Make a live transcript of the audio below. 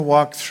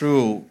Walk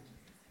through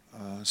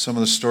some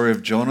of the story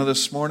of Jonah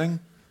this morning.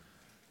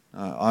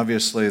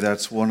 Obviously,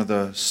 that's one of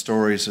the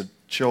stories that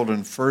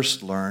children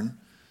first learn,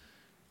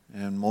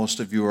 and most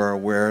of you are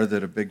aware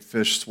that a big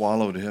fish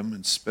swallowed him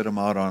and spit him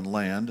out on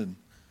land, and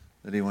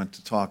that he went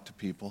to talk to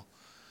people.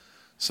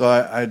 So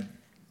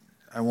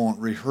I won't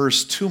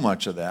rehearse too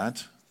much of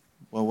that.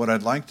 Well, what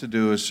I'd like to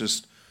do is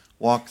just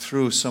walk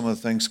through some of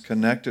the things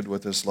connected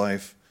with his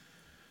life.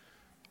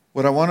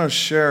 What I want to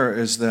share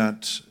is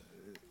that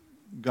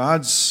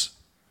God's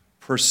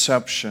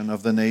perception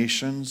of the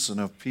nations and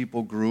of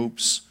people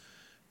groups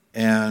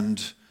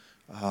and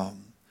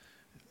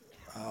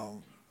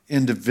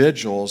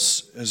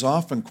individuals is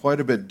often quite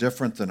a bit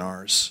different than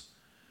ours.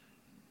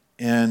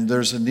 And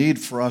there's a need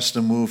for us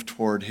to move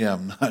toward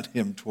Him, not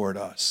Him toward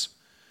us.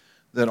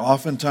 That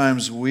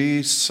oftentimes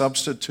we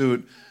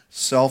substitute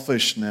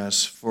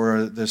selfishness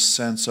for this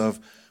sense of,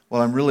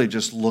 well, I'm really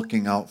just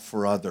looking out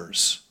for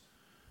others.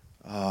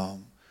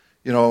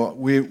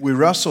 We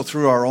wrestle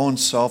through our own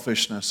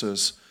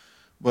selfishnesses,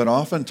 but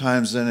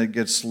oftentimes then it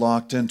gets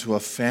locked into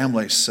a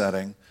family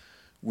setting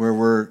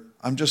where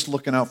I'm just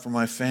looking out for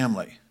my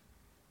family.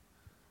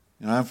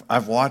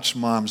 I've watched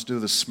moms do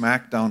the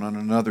smackdown on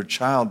another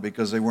child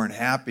because they weren't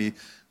happy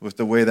with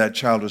the way that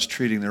child was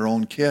treating their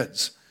own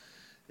kids.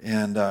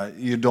 And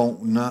you do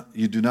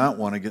not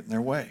want to get in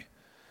their way.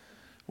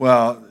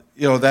 Well,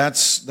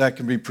 that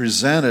can be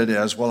presented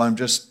as, well, I'm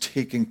just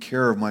taking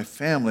care of my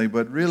family,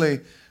 but really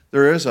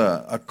there is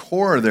a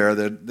core there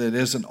that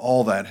isn't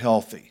all that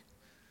healthy.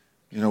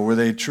 Were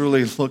they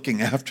truly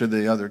looking after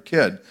the other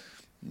kid?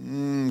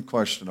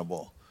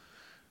 Questionable.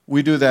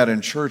 We do that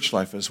in church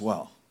life as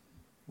well.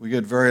 We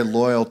get very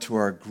loyal to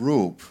our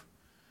group,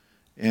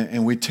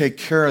 and we take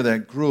care of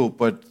that group,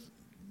 but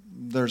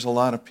there's a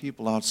lot of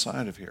people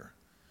outside of here.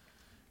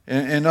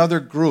 And other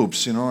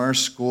groups, our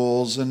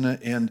schools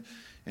and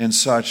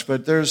such,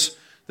 but there's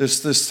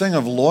this thing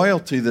of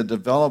loyalty that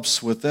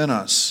develops within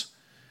us.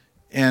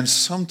 And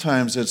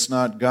sometimes it's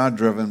not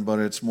God-driven, but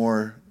it's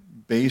more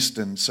based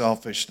in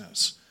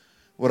selfishness.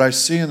 What I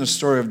see in the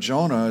story of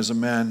Jonah is a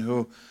man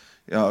who,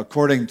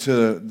 according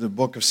to the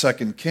book of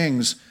 2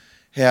 Kings,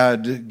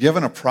 had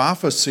given a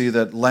prophecy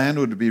that land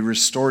would be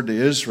restored to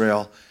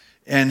Israel,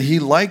 and he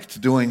liked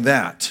doing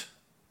that.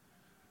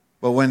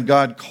 But when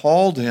God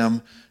called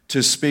him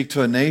to speak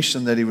to a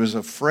nation that he was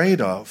afraid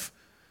of,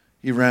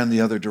 he ran the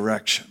other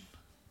direction.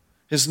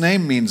 His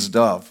name means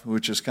dove,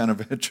 which is kind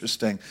of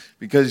interesting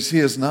because he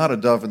is not a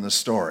dove in the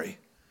story.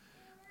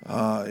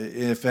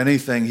 If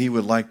anything, he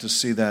would like to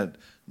see that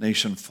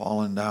nation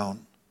fallen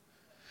down.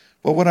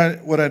 But what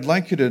I'd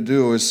like you to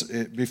do is,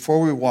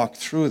 before we walk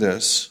through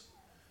this,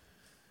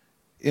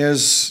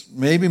 is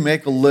maybe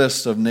make a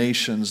list of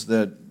nations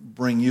that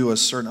bring you a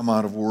certain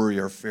amount of worry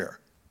or fear,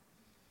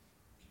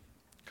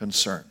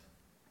 concern.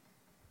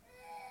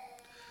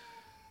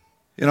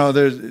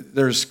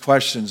 There's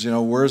questions,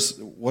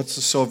 what's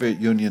the Soviet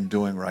Union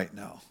doing right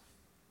now?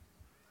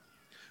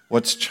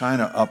 What's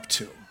China up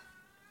to?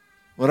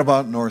 What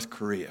about North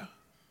Korea?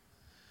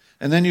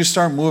 And then you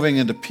start moving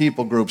into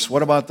people groups.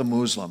 What about the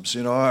Muslims?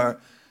 Are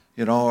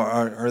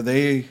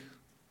they,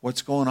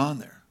 what's going on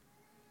there?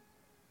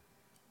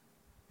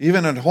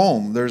 Even at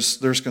home,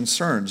 there's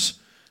concerns.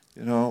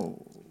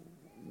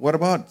 What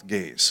about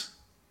gays?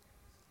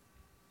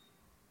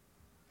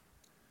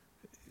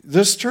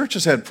 This church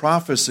has had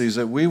prophecies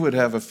that we would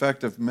have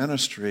effective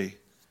ministry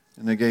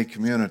in the gay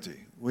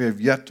community. We have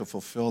yet to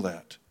fulfill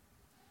that.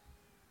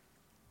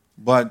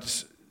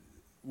 But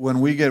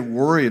when we get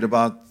worried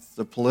about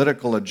the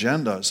political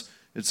agendas,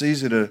 it's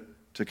easy to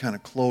kind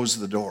of close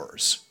the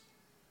doors.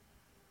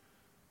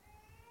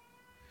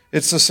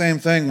 It's the same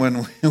thing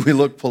when we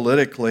look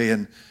politically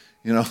and,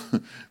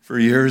 for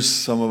years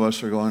some of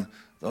us are going,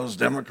 those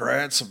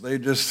Democrats, if they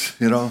just,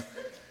 them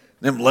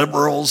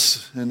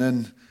liberals, and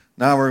then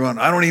now we're going,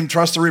 I don't even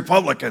trust the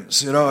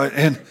Republicans,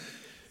 and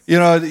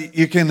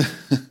you can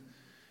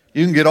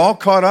get all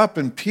caught up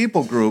in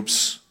people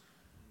groups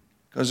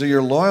because of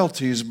your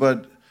loyalties,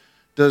 but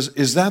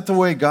is that the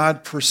way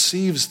God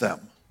perceives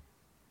them?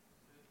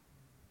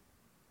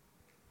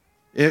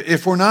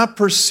 If we're not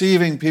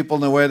perceiving people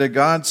in the way that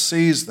God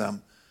sees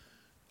them,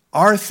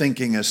 our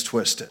thinking is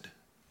twisted.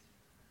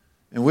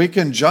 And we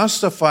can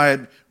justify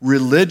it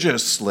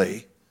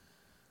religiously,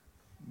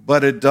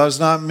 but it does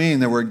not mean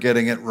that we're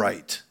getting it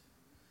right.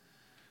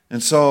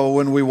 And so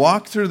when we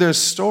walk through this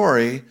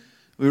story,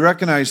 we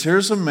recognize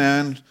here's a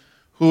man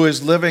who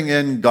is living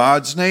in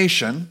God's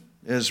nation,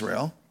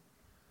 Israel,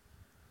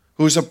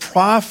 who's a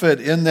prophet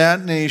in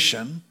that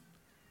nation,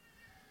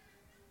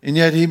 and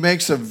yet he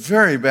makes a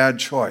very bad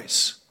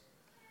choice.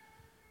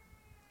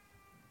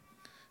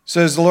 It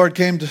says word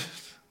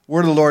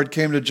of the Lord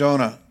came to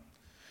Jonah.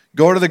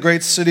 Go to the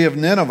great city of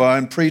Nineveh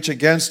and preach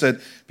against it,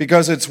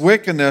 because its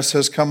wickedness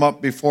has come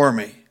up before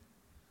me.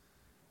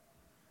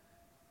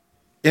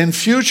 In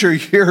future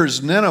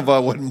years,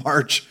 Nineveh would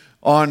march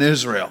on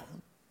Israel.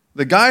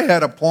 The guy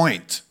had a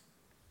point.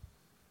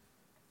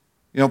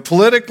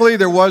 Politically,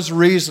 there was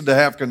reason to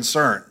have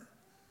concern.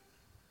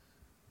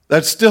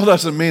 That still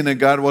doesn't mean that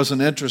God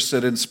wasn't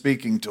interested in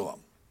speaking to him.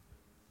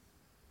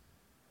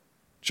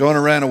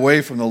 Jonah ran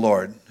away from the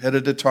Lord,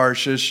 headed to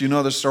Tarshish. You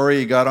know the story.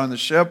 He got on the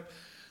ship.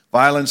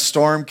 Violent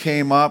storm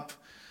came up.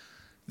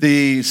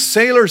 The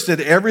sailors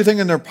did everything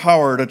in their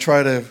power to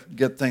try to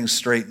get things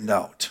straightened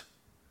out.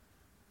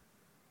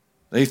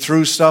 They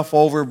threw stuff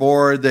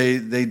overboard.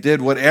 They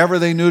did whatever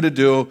they knew to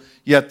do,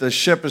 yet the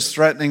ship is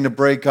threatening to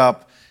break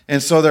up.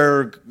 And so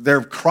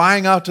they're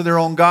crying out to their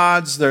own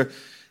gods.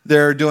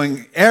 They're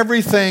doing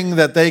everything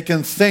that they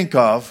can think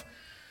of.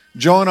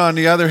 Jonah, on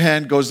the other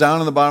hand, goes down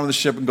to the bottom of the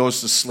ship and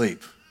goes to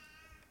sleep.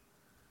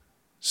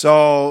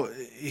 So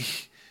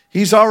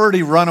he's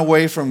already run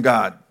away from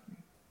God.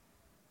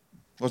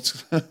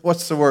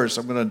 What's the worst?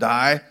 I'm going to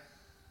die?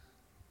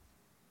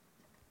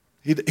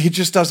 He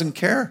just doesn't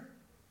care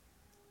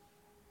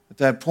at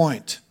that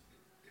point.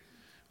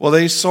 Well,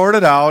 they sort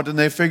it out and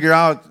they figure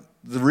out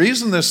the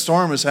reason this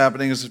storm is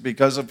happening is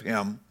because of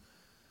him.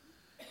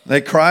 They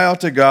cry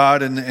out to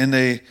God and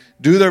they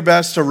do their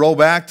best to row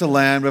back to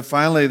land, but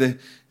finally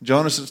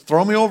Jonah says,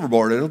 throw me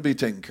overboard, it'll be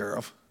taken care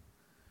of.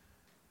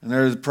 And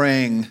they're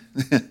praying,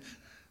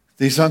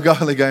 these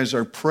ungodly guys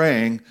are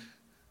praying,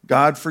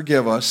 God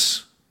forgive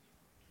us.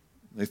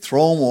 They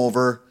throw him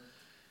over,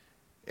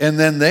 and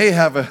then they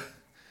have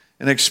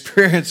an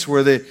experience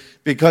where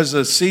because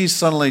the sea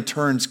suddenly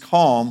turns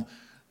calm,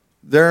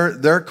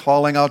 they're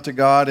calling out to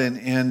God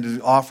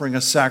and offering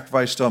a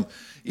sacrifice to him.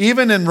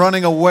 Even in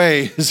running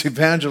away, his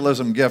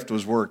evangelism gift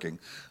was working.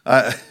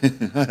 I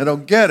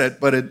don't get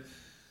it, but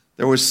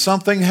there was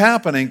something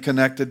happening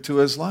connected to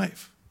his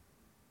life.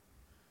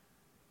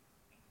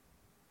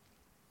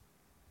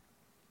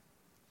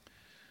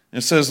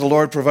 It says the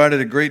Lord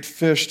provided a great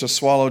fish to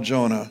swallow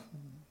Jonah,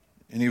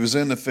 and he was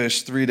in the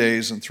fish 3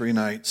 days and 3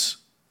 nights.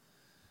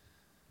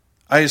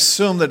 I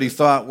assume that he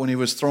thought when he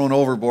was thrown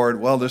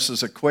overboard, well, this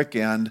is a quick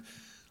end.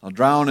 I'll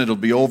drown, it'll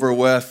be over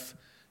with,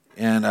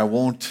 and I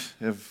won't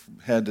have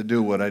had to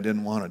do what I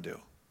didn't want to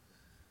do.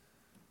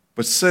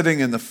 But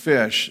sitting in the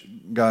fish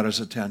got his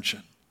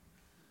attention.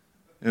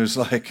 It was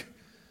like,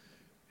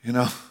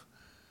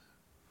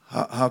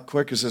 how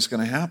quick is this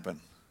going to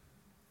happen?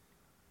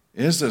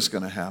 Is this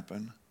going to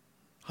happen?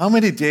 How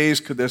many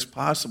days could this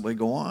possibly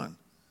go on?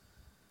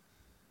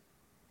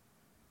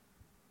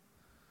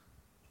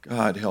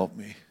 God help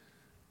me.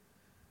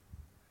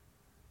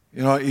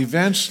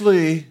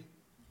 Eventually,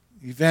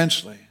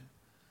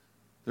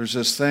 there's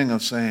this thing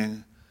of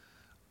saying,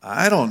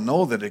 I don't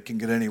know that it can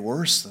get any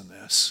worse than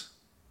this.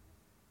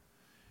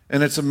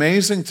 And it's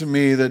amazing to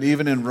me that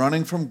even in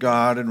running from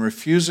God and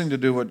refusing to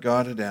do what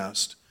God had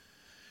asked,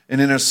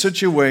 and in a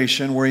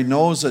situation where he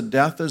knows that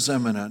death is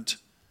imminent,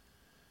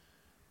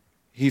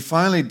 he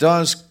finally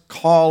does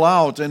call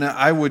out. And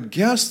I would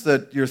guess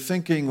that your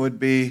thinking would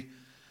be,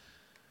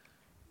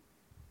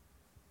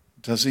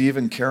 does he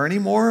even care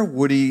anymore?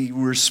 Would he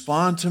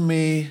respond to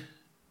me?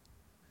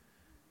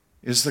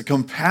 Is the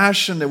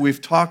compassion that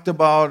we've talked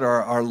about,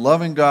 our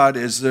loving God,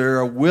 is there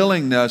a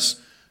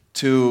willingness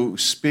to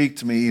speak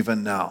to me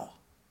even now?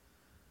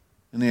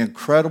 And the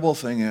incredible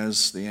thing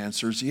is, the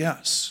answer is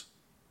yes.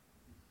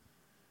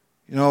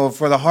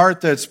 For the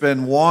heart that's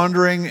been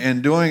wandering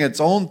and doing its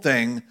own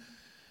thing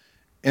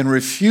and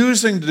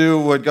refusing to do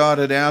what God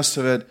had asked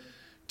of it,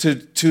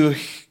 to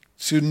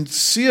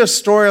see a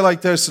story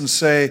like this and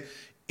say,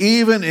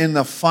 even in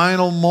the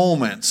final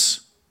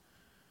moments,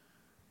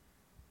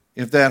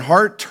 if that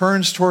heart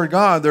turns toward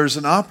God, there's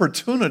an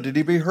opportunity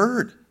to be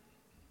heard.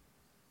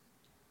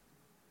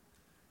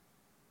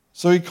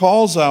 So he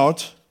calls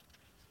out,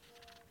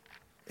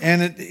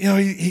 and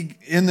he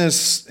in the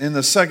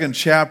second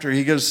chapter,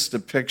 he gives a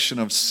depiction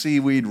of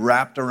seaweed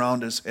wrapped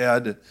around his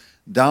head,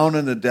 down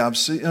in the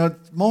depths.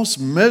 Most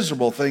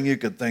miserable thing you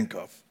could think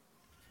of.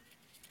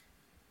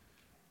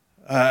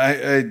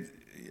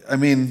 I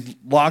mean,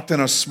 locked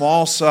in a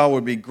small cell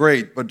would be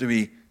great, but to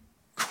be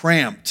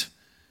cramped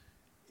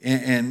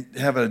and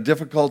have a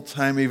difficult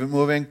time even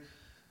moving.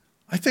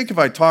 I think if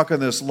I talk on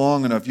this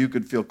long enough, you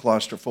could feel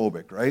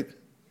claustrophobic, right?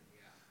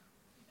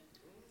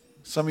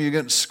 Some of you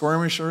getting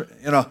squirmish,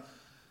 it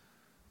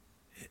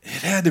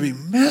had to be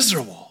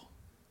miserable.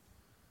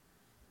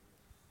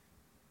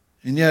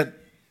 And yet,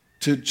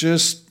 to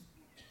just,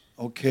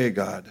 okay,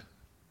 God,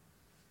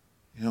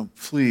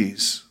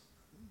 please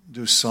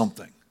do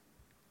something.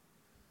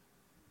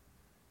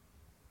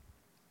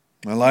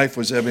 My life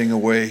was ebbing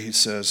away, he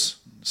says,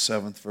 in the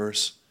 7th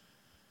verse.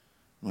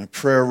 My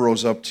prayer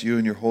rose up to you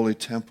in your holy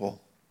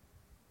temple.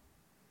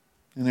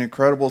 And the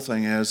incredible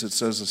thing is, it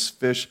says this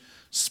fish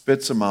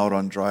spits him out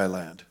on dry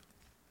land.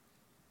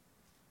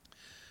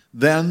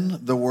 Then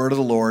the word of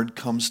the Lord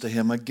comes to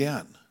him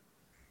again.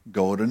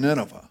 Go to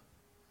Nineveh.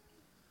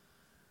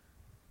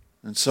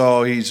 And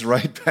so he's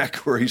right back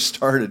where he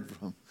started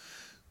from.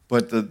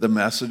 But the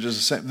message is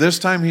the same. This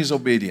time he's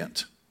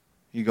obedient.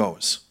 He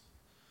goes.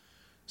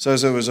 It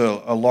says it was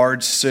a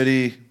large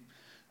city,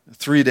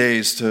 3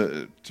 days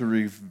to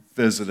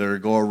revisit it or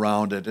go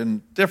around it.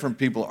 And different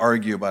people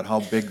argue about how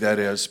big that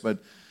is. But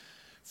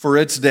for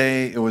its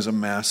day, it was a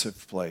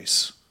massive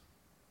place.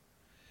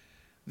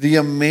 the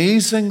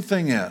amazing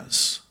thing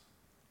is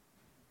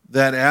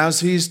that as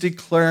he's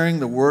declaring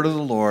the word of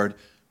the Lord,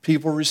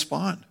 people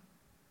respond.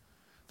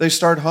 They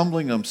start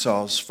humbling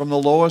themselves from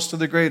the lowest to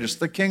the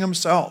greatest. The king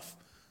himself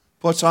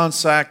puts on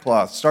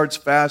sackcloth, starts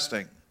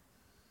fasting.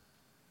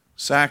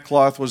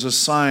 Sackcloth was a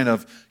sign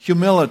of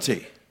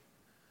humility.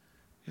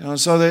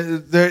 So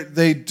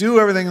they do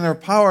everything in their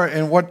power,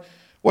 and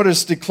what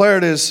is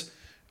declared is,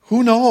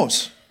 who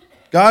knows?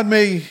 God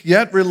may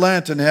yet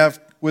relent and have,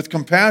 with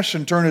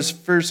compassion, turn his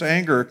fierce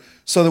anger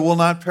so that we'll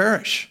not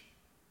perish.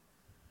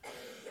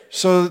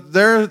 So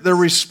they're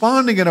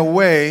responding in a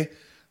way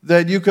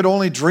that you could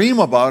only dream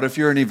about if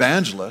you're an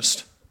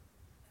evangelist.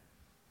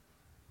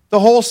 The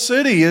whole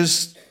city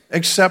is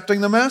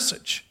accepting the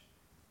message.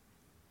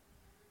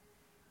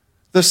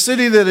 The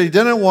city that he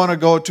didn't want to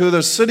go to,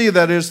 the city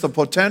that is the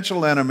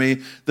potential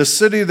enemy, the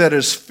city that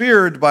is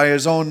feared by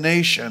his own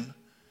nation,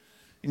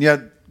 and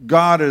yet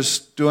God is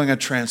doing a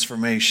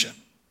transformation.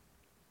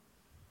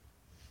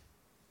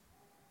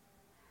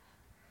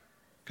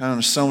 Kind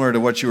of similar to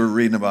what you were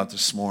reading about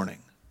this morning.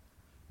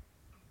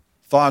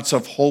 Thoughts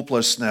of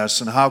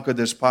hopelessness and how could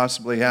this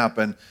possibly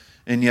happen,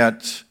 and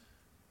yet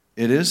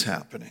it is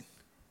happening.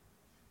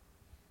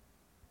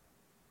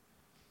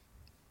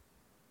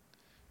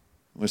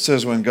 It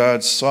says when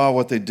God saw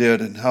what they did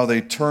and how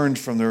they turned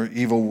from their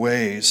evil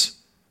ways,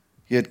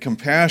 he had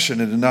compassion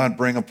and did not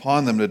bring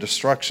upon them the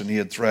destruction he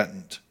had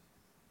threatened.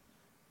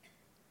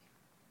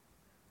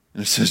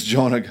 And it says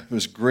Jonah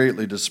was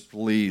greatly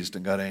displeased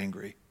and got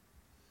angry.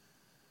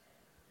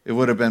 It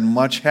would have been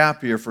much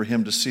happier for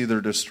him to see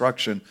their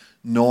destruction,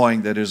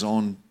 knowing that his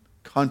own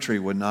country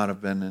would not have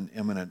been in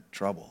imminent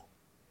trouble.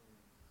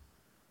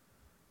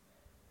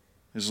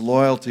 His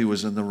loyalty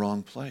was in the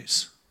wrong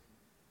place.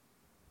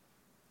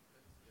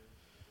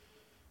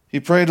 He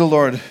prayed to the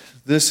Lord,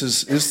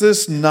 is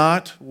this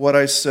not what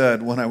I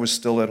said when I was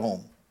still at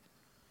home?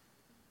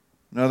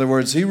 In other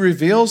words, he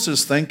reveals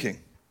his thinking.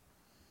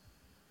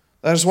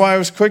 That is why I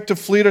was quick to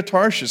flee to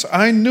Tarshish.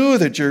 I knew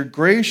that you're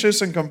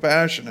gracious and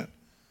compassionate,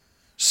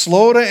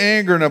 slow to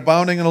anger and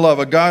abounding in love,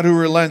 a God who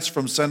relents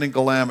from sending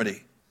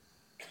calamity.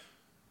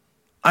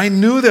 I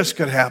knew this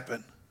could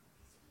happen.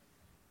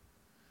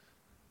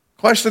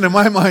 Question in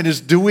my mind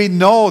is, do we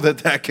know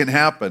that can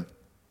happen?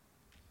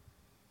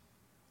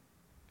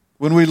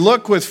 When we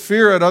look with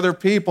fear at other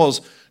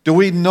people's, do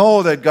we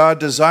know that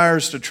God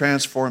desires to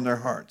transform their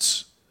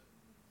hearts?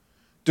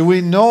 Do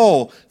we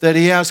know that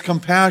he has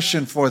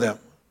compassion for them?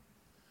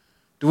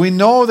 Do we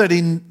know that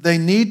they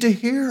need to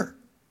hear?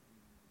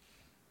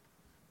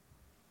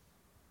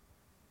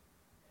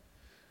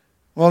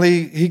 Well,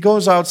 he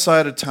goes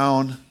outside of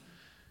town.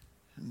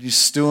 And he's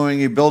stewing.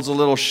 He builds a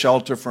little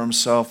shelter for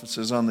himself. It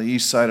says on the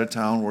east side of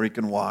town where he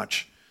can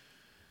watch.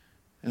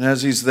 And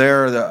as he's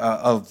there,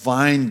 a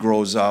vine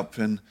grows up.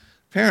 And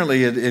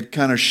apparently it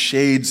kind of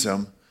shades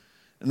him.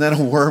 And then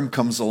a worm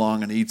comes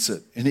along and eats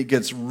it. And he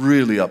gets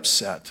really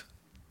upset.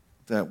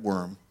 That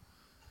worm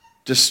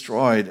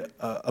destroyed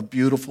a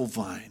beautiful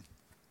vine.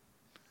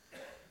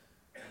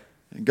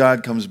 And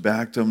God comes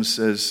back to him and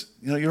says,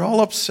 you're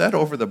all upset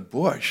over the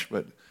bush,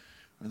 but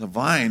the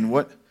vine,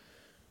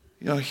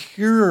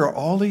 here are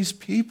all these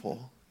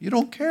people. You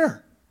don't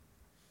care.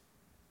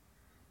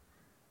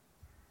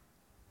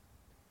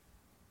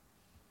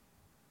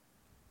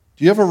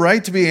 Do you have a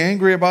right to be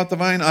angry about the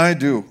vine? I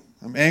do.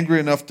 I'm angry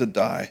enough to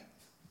die.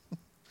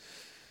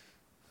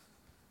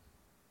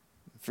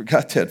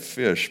 Forgot that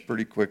fish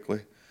pretty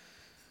quickly.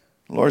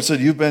 The Lord said,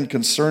 you've been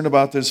concerned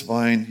about this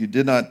vine. You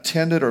did not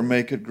tend it or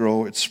make it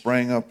grow. It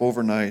sprang up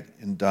overnight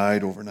and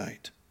died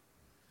overnight.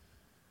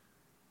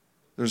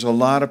 There's a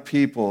lot of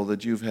people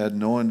that you've had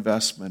no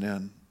investment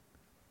in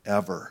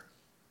ever.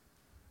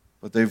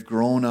 But they've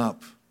grown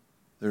up.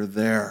 They're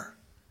there.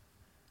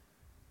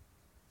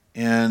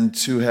 And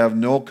to have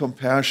no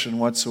compassion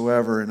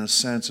whatsoever, in a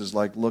sense, is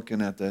like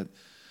looking at that,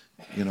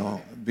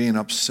 being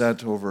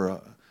upset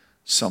over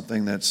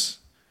something that's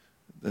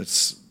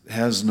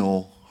has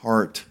no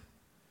heart,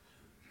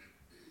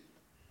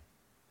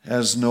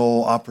 has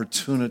no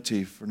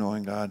opportunity for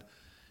knowing God.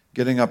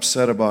 Getting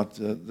upset about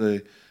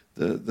the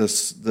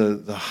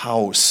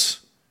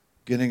house,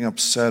 getting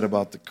upset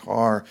about the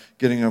car,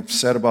 getting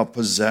upset about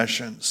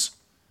possessions,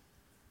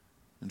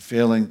 and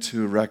failing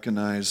to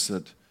recognize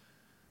that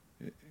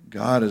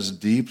God is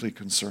deeply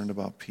concerned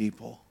about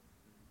people.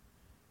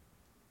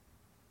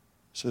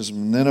 It says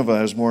Nineveh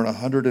has more than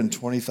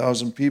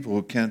 120,000 people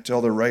who can't tell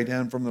their right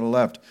hand from their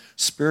left.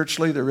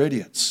 Spiritually, they're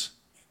idiots.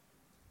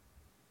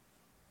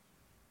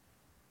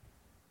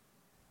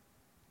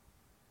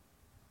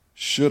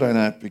 Should I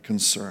not be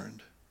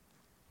concerned?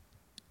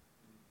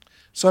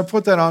 So I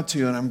put that out to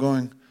you, and I'm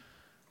going,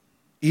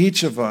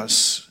 each of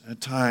us at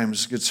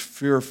times gets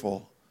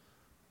fearful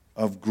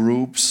of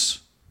groups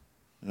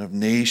and of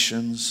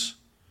nations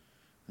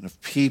and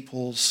of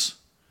peoples.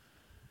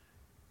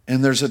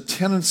 And there's a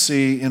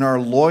tendency in our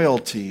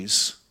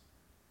loyalties,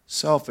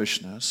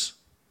 selfishness,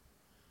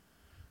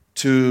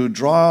 to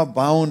draw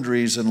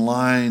boundaries and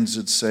lines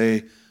that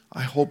say,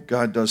 I hope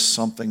God does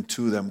something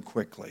to them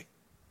quickly.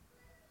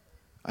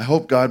 I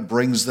hope God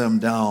brings them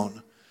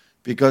down,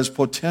 because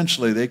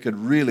potentially they could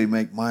really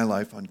make my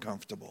life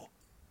uncomfortable.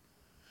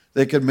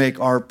 They could make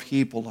our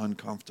people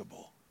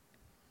uncomfortable.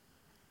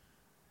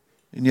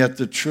 And yet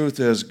the truth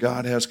is,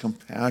 God has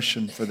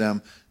compassion for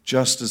them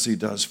just as he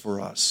does for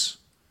us.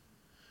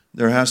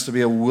 There has to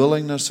be a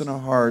willingness in our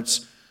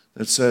hearts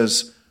that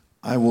says,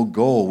 I will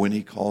go when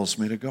he calls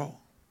me to go.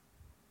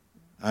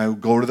 I will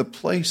go to the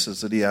places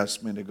that he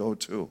asks me to go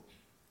to.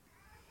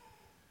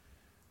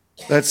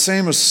 That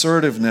same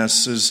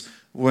assertiveness is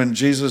when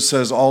Jesus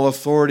says, all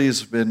authority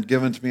has been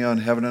given to me on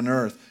heaven and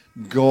earth.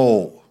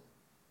 Go,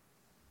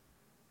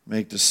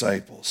 make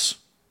disciples,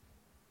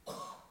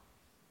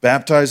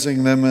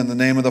 baptizing them in the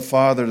name of the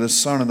Father, the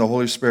Son, and the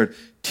Holy Spirit,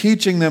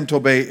 teaching them to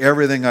obey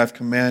everything I've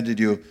commanded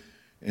you,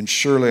 and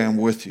surely I'm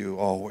with you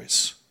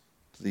always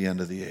to the end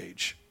of the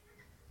age.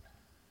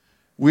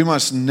 We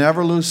must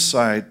never lose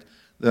sight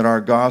that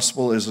our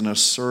gospel is an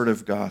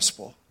assertive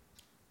gospel.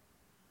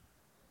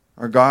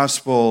 Our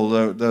gospel,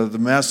 the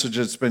message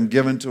that's been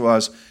given to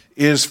us,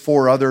 is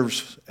for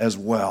others as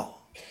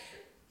well.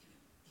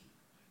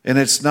 And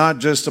it's not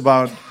just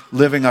about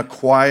living a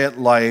quiet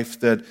life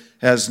that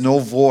has no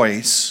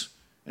voice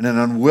and an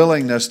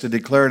unwillingness to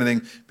declare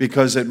anything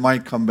because it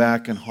might come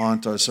back and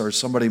haunt us or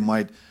somebody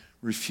might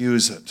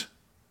refuse it.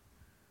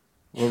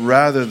 Well,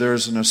 rather,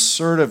 there's an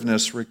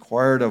assertiveness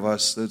required of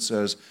us that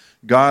says,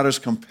 God is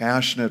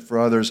compassionate for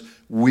others,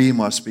 we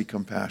must be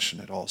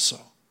compassionate also.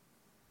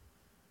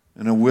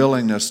 And a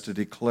willingness to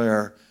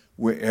declare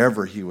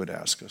wherever he would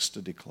ask us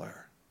to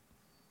declare.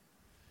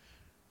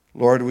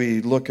 Lord,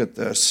 we look at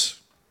this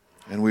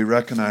and we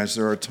recognize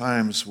there are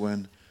times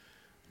when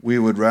we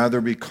would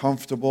rather be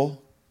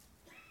comfortable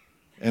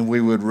and we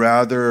would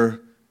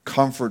rather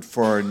comfort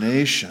for our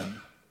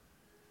nation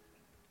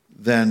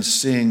than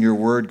seeing your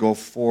word go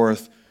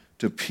forth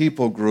to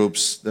people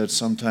groups that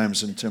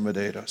sometimes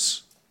intimidate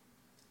us.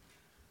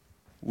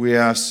 We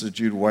ask that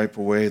you'd wipe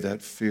away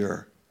that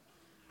fear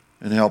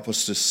and help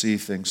us to see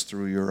things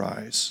through your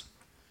eyes.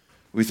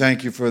 We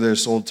thank you for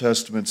this Old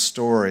Testament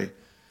story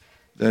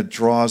that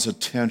draws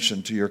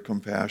attention to your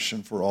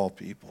compassion for all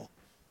people.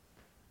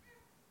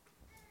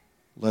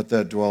 Let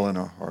that dwell in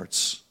our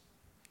hearts.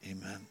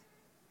 Amen.